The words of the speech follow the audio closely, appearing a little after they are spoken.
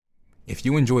If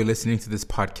you enjoy listening to this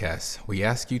podcast, we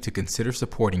ask you to consider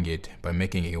supporting it by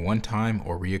making a one-time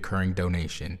or reoccurring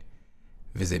donation.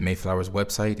 Visit Mayflower's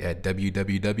website at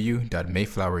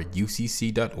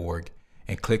www.mayflowerucc.org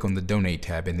and click on the Donate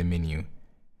tab in the menu.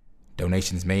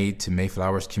 Donations made to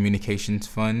Mayflower's Communications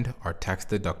Fund are tax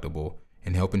deductible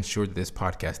and help ensure that this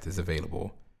podcast is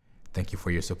available. Thank you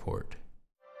for your support.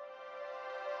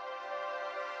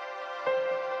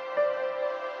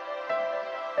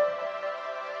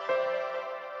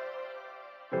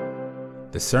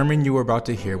 The sermon you are about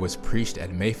to hear was preached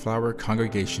at Mayflower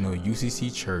Congregational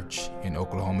UCC Church in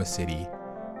Oklahoma City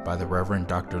by the Reverend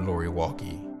Dr. Lori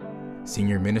Walke,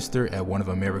 senior minister at one of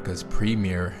America's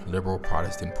premier liberal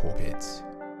Protestant pulpits.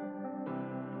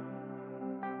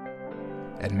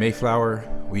 At Mayflower,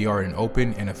 we are an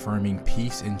open and affirming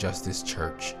peace and justice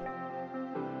church,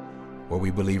 where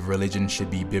we believe religion should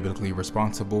be biblically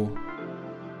responsible,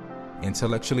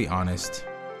 intellectually honest,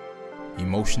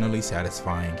 emotionally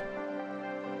satisfying,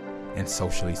 and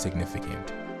socially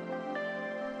significant.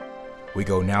 We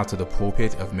go now to the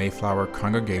pulpit of Mayflower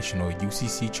Congregational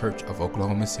UCC Church of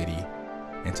Oklahoma City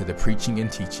and to the preaching and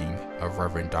teaching of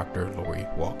Reverend Dr. Lori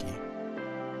Walke.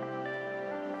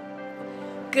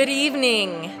 Good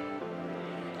evening,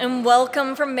 and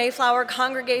welcome from Mayflower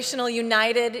Congregational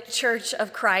United Church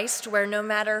of Christ, where no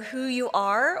matter who you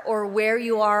are or where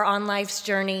you are on life's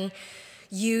journey,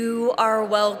 you are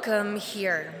welcome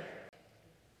here.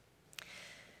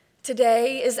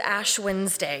 Today is Ash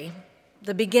Wednesday,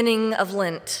 the beginning of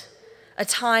Lent, a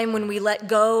time when we let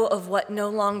go of what no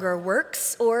longer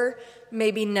works or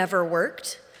maybe never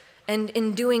worked, and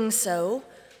in doing so,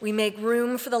 we make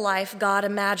room for the life God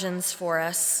imagines for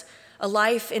us, a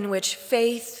life in which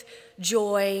faith,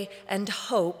 joy, and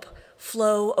hope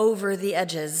flow over the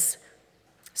edges.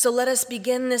 So let us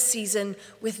begin this season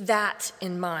with that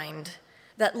in mind,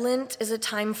 that Lent is a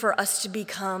time for us to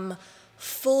become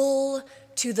full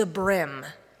to the brim,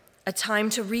 a time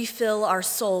to refill our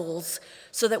souls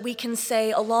so that we can say,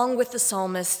 along with the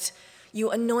psalmist, "You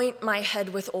anoint my head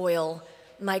with oil,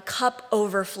 my cup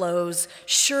overflows,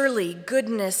 surely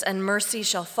goodness and mercy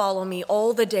shall follow me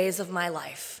all the days of my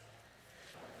life."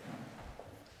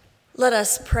 Let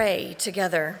us pray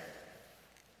together.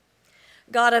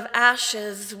 God of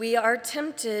ashes, we are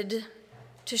tempted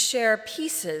to share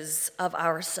pieces of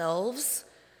ourselves,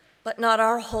 but not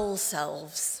our whole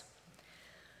selves.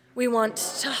 We want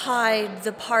to hide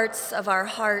the parts of our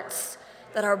hearts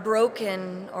that are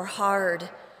broken or hard,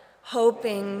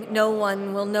 hoping no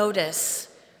one will notice.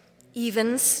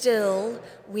 Even still,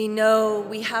 we know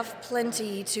we have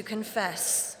plenty to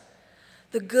confess.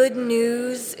 The good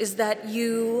news is that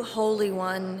you, Holy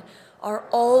One, are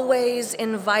always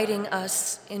inviting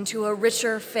us into a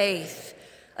richer faith,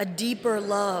 a deeper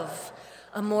love,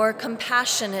 a more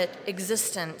compassionate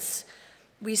existence.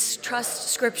 We trust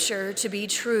Scripture to be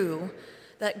true,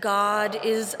 that God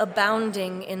is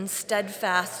abounding in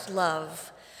steadfast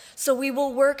love. So we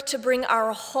will work to bring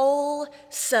our whole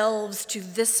selves to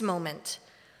this moment,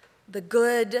 the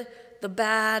good, the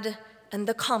bad, and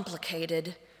the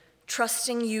complicated,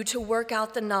 trusting you to work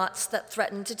out the knots that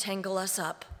threaten to tangle us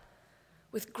up.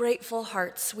 With grateful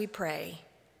hearts we pray.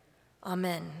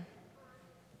 Amen.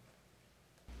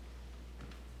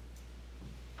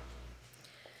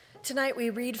 Tonight we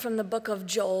read from the book of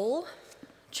Joel,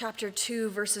 chapter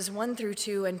 2, verses 1 through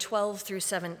 2 and 12 through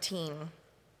 17.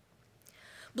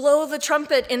 Blow the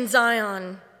trumpet in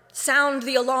Zion, sound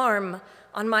the alarm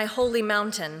on my holy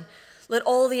mountain. Let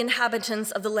all the inhabitants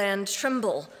of the land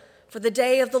tremble, for the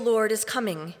day of the Lord is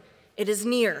coming. It is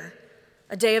near,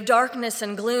 a day of darkness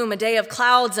and gloom, a day of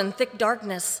clouds and thick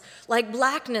darkness. Like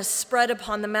blackness spread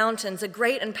upon the mountains, a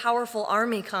great and powerful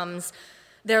army comes.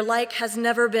 Their like has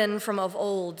never been from of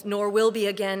old, nor will be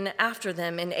again after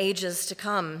them in ages to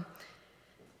come.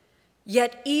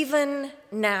 Yet even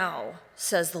now,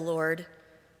 says the Lord,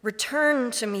 return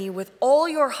to me with all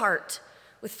your heart,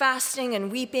 with fasting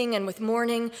and weeping and with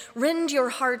mourning. Rend your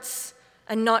hearts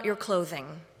and not your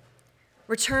clothing.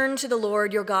 Return to the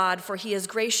Lord your God, for he is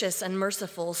gracious and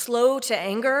merciful, slow to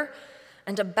anger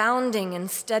and abounding in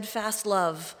steadfast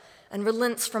love, and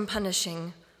relents from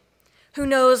punishing. Who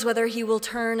knows whether he will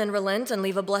turn and relent and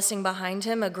leave a blessing behind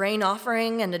him, a grain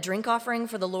offering and a drink offering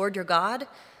for the Lord your God?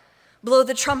 Blow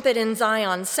the trumpet in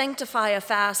Zion, sanctify a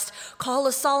fast, call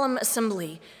a solemn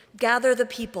assembly, gather the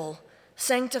people,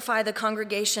 sanctify the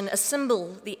congregation,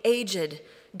 assemble the aged,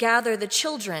 gather the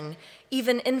children,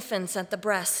 even infants at the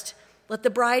breast. Let the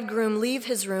bridegroom leave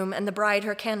his room and the bride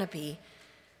her canopy.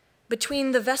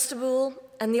 Between the vestibule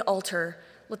and the altar,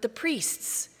 let the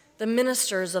priests, the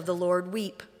ministers of the Lord,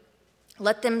 weep.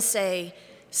 Let them say,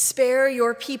 Spare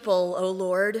your people, O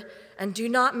Lord, and do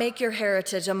not make your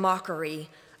heritage a mockery,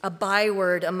 a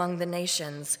byword among the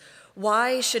nations.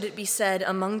 Why should it be said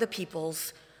among the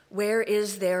peoples, where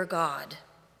is their God?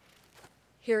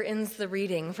 Here ends the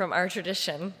reading from our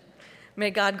tradition.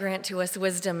 May God grant to us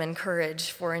wisdom and courage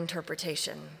for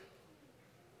interpretation.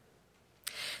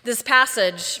 This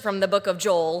passage from the book of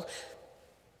Joel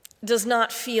does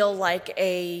not feel like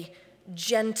a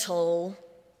gentle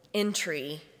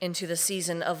entry into the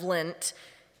season of Lent.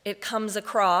 It comes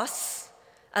across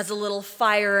as a little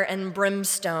fire and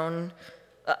brimstone.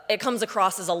 It comes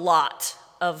across as a lot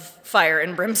of fire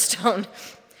and brimstone.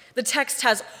 The text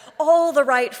has all the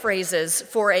right phrases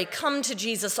for a come to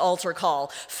Jesus altar call: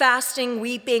 fasting,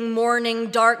 weeping, mourning,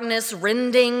 darkness,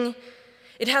 rending.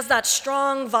 It has that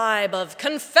strong vibe of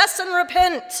confess and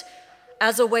repent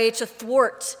as a way to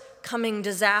thwart coming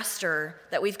disaster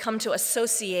that we've come to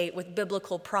associate with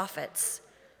biblical prophets.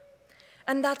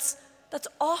 And that's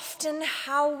often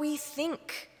how we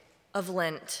think of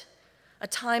Lent, a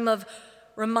time of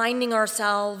reminding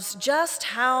ourselves just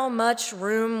how much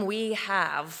room we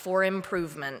have for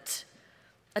improvement,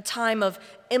 a time of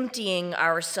emptying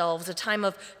ourselves, a time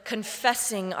of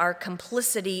confessing our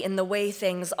complicity in the way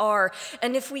things are.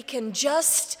 And if we can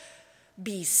just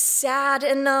be sad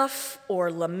enough,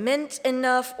 or lament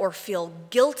enough, or feel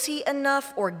guilty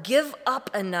enough, or give up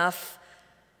enough,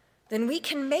 then we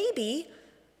can maybe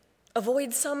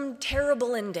avoid some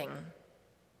terrible ending.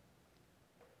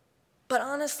 But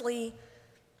honestly,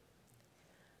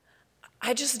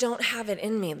 I just don't have it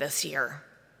in me this year.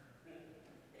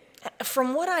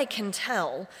 From what I can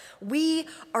tell, we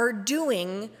are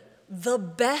doing the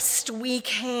best we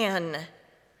can.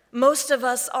 Most of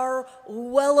us are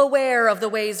well aware of the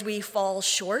ways we fall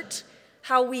short,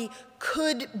 how we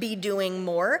could be doing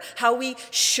more, how we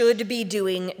should be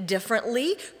doing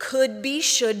differently, could be,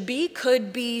 should be,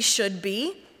 could be, should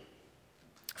be.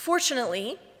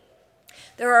 Fortunately,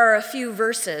 there are a few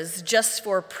verses just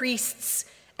for priests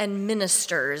and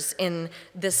ministers in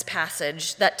this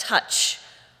passage that touch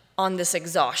on this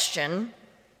exhaustion.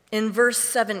 In verse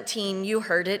 17, you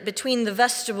heard it, between the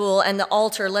vestibule and the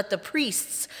altar, let the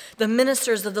priests, the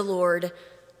ministers of the Lord,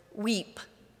 weep.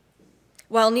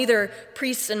 While neither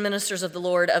priests and ministers of the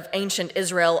Lord of ancient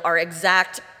Israel are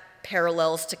exact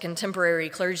parallels to contemporary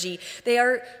clergy, they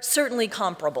are certainly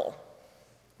comparable.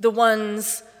 The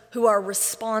ones who are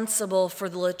responsible for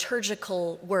the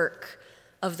liturgical work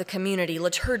of the community.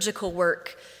 Liturgical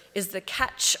work is the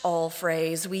catch-all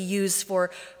phrase we use for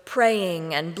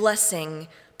praying and blessing,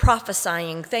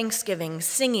 prophesying, thanksgiving,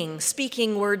 singing,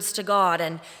 speaking words to God,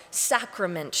 and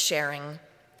sacrament sharing.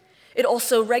 It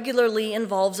also regularly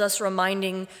involves us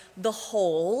reminding the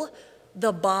whole,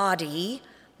 the body,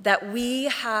 that we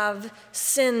have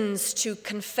sins to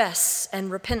confess and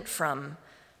repent from,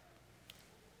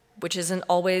 which isn't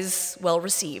always well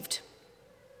received.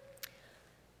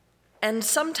 And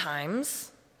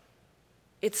sometimes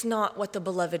it's not what the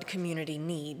beloved community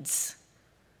needs.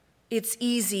 It's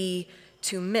easy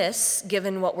to miss,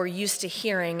 given what we're used to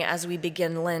hearing as we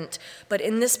begin Lent. But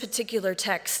in this particular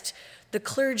text, the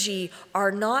clergy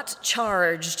are not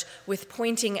charged with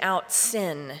pointing out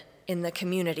sin in the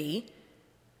community,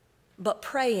 but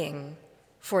praying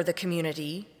for the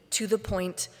community to the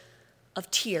point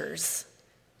of tears.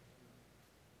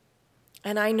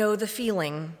 And I know the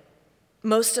feeling.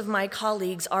 Most of my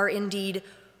colleagues are indeed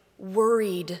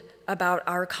worried about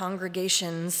our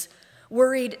congregations,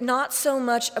 worried not so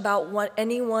much about what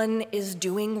anyone is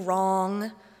doing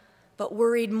wrong, but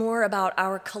worried more about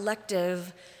our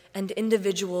collective and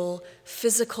individual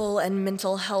physical and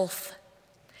mental health.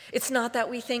 It's not that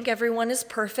we think everyone is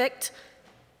perfect.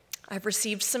 I've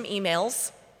received some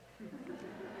emails.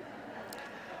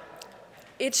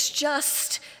 It's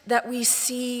just that we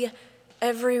see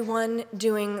everyone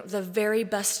doing the very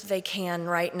best they can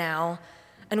right now,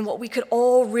 and what we could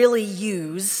all really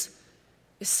use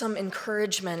is some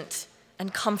encouragement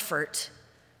and comfort.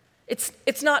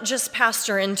 It's not just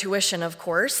pastor intuition, of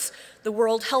course. The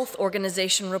World Health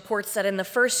Organization reports that in the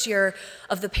first year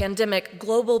of the pandemic,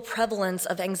 global prevalence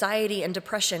of anxiety and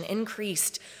depression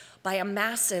increased by a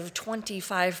massive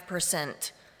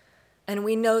 25%. And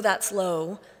we know that's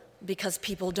low because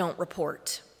people don't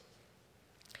report.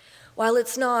 While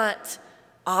it's not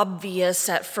obvious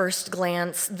at first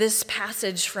glance, this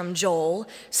passage from Joel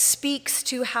speaks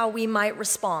to how we might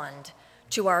respond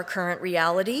to our current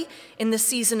reality in the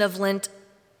season of Lent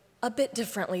a bit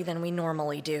differently than we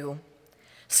normally do.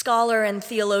 Scholar and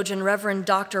theologian Reverend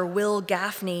Dr. Will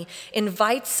Gaffney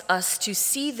invites us to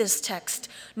see this text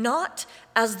not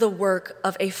as the work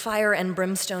of a fire and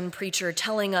brimstone preacher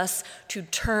telling us to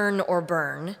turn or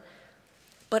burn,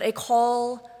 but a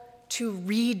call to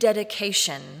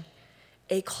rededication,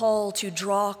 a call to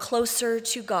draw closer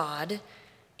to God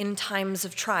in times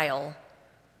of trial.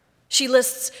 She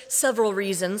lists several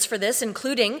reasons for this,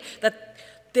 including that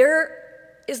there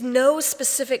is no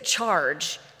specific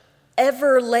charge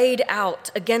ever laid out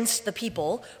against the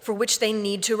people for which they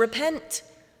need to repent.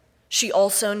 She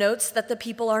also notes that the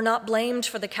people are not blamed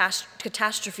for the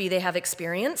catastrophe they have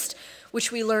experienced,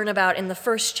 which we learn about in the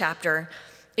first chapter.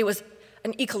 It was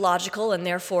an ecological and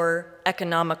therefore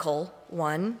economical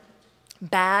one.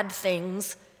 Bad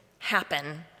things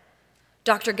happen.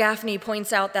 Dr. Gaffney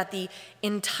points out that the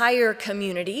entire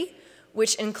community,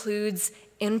 which includes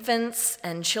infants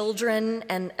and children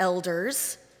and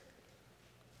elders,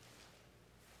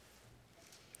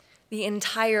 the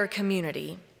entire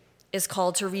community is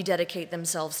called to rededicate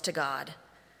themselves to God,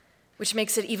 which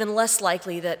makes it even less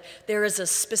likely that there is a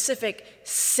specific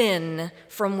sin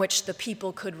from which the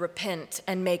people could repent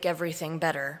and make everything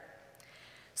better.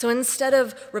 So instead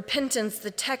of repentance, the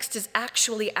text is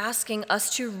actually asking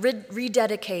us to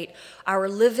rededicate our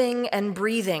living and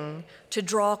breathing to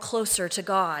draw closer to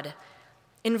God.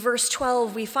 In verse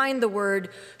 12, we find the word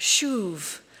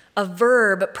shuv, a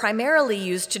verb primarily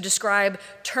used to describe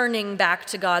turning back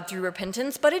to God through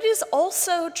repentance, but it is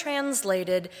also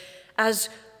translated as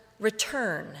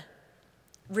return,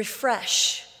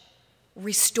 refresh,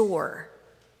 restore.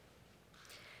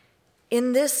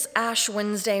 In this Ash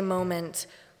Wednesday moment,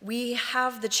 we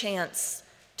have the chance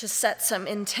to set some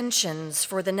intentions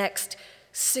for the next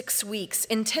 6 weeks,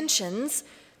 intentions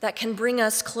that can bring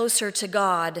us closer to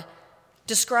God,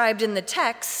 described in the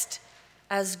text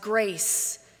as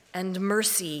grace and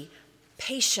mercy,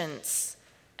 patience,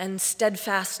 and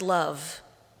steadfast love.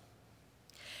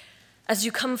 As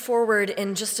you come forward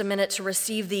in just a minute to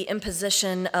receive the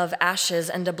imposition of ashes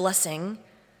and a blessing,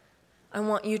 I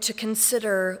want you to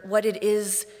consider what it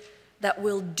is that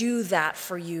will do that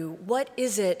for you. What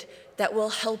is it that will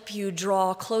help you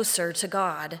draw closer to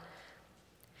God?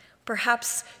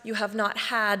 Perhaps you have not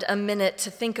had a minute to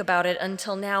think about it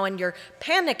until now, and you're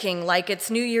panicking like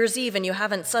it's New Year's Eve and you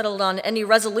haven't settled on any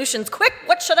resolutions. Quick,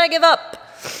 what should I give up?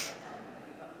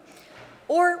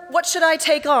 Or what should I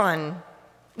take on?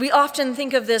 We often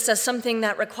think of this as something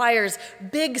that requires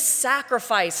big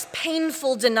sacrifice,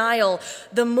 painful denial.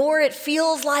 The more it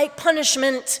feels like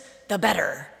punishment, the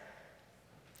better.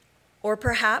 Or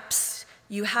perhaps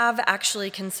you have actually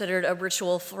considered a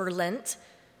ritual for Lent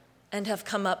and have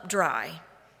come up dry.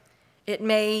 It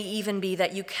may even be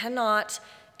that you cannot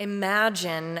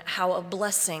imagine how a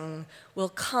blessing will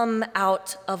come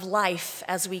out of life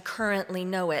as we currently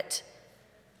know it.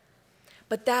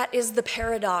 But that is the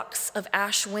paradox of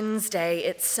Ash Wednesday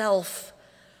itself.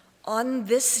 On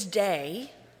this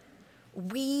day,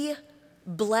 we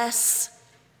bless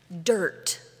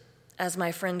dirt, as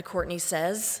my friend Courtney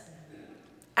says.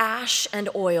 Ash and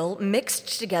oil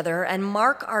mixed together and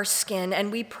mark our skin, and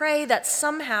we pray that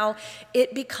somehow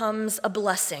it becomes a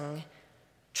blessing,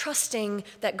 trusting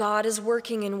that God is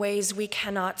working in ways we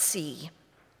cannot see.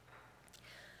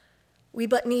 We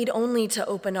but need only to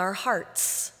open our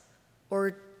hearts,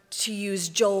 or to use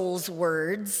Joel's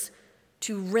words,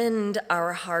 to rend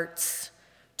our hearts,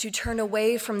 to turn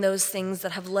away from those things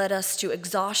that have led us to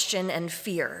exhaustion and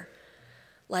fear,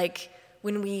 like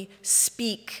when we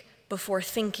speak before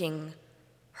thinking,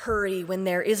 hurry when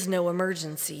there is no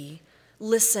emergency,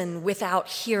 listen without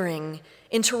hearing,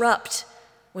 interrupt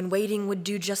when waiting would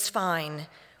do just fine,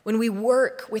 when we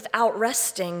work without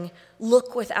resting,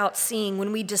 look without seeing,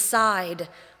 when we decide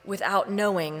without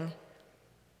knowing.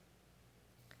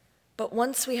 But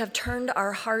once we have turned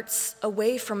our hearts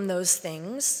away from those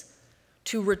things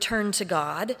to return to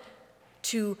God,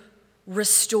 to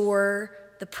restore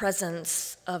the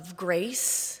presence of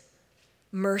grace,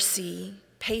 mercy,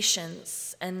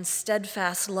 patience, and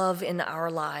steadfast love in our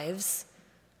lives,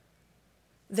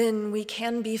 then we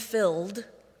can be filled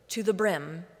to the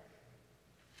brim.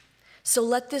 So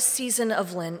let this season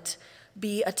of Lent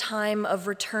be a time of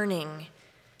returning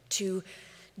to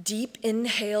deep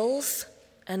inhales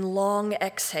and long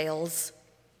exhales,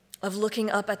 of looking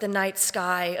up at the night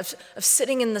sky, of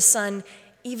sitting in the sun,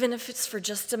 even if it's for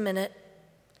just a minute,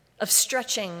 of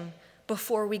stretching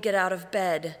before we get out of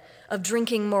bed, of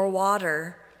drinking more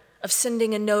water, of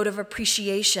sending a note of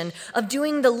appreciation, of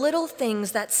doing the little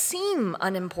things that seem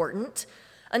unimportant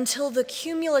until the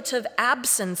cumulative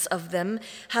absence of them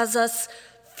has us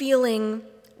feeling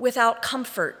without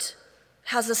comfort,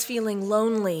 has us feeling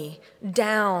lonely,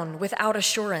 down, without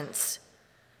assurance.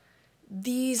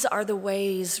 These are the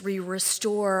ways we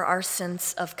restore our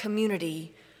sense of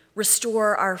community,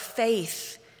 restore our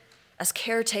faith as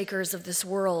caretakers of this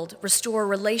world, restore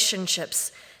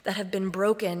relationships that have been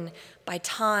broken by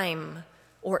time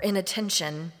or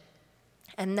inattention,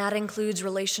 and that includes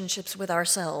relationships with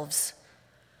ourselves.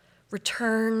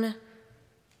 Return,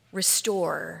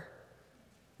 restore.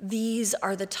 These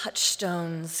are the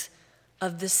touchstones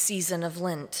of this season of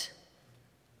Lent.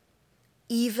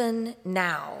 Even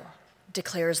now,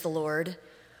 declares the Lord,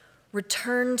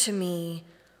 return to me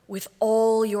with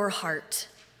all your heart.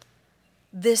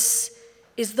 This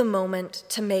is the moment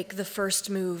to make the first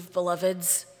move,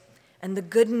 beloveds. And the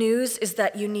good news is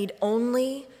that you need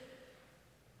only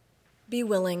be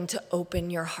willing to open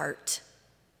your heart.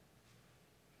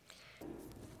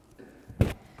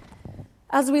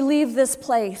 As we leave this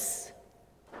place,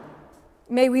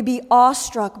 may we be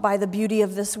awestruck by the beauty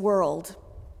of this world.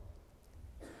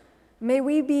 May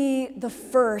we be the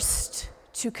first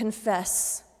to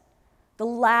confess, the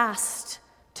last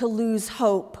to lose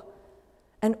hope,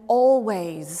 and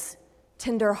always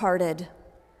tender-hearted.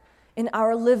 In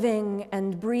our living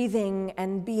and breathing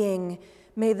and being,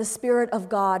 may the Spirit of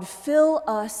God fill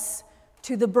us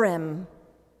to the brim.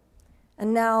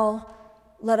 And now,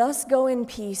 let us go in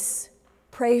peace,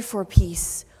 pray for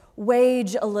peace,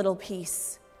 wage a little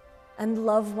peace, and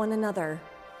love one another,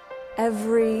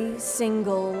 every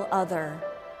single other.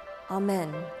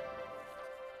 Amen.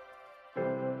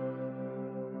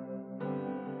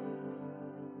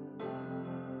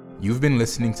 You've been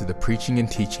listening to the preaching and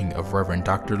teaching of Reverend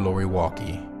Dr. Lori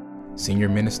Walke, Senior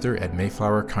Minister at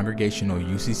Mayflower Congregational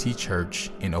UCC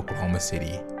Church in Oklahoma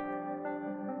City.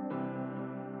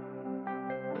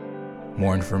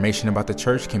 More information about the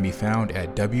church can be found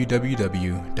at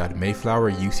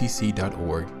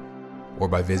www.mayflowerucc.org or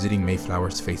by visiting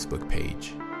Mayflower's Facebook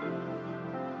page.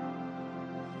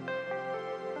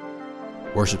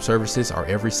 Worship services are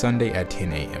every Sunday at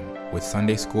 10 a.m., with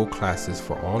Sunday school classes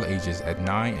for all ages at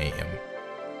 9 a.m.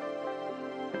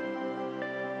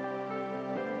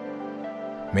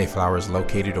 Mayflower is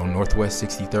located on Northwest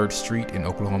 63rd Street in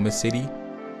Oklahoma City,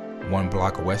 1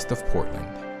 block west of Portland.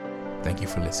 Thank you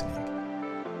for listening.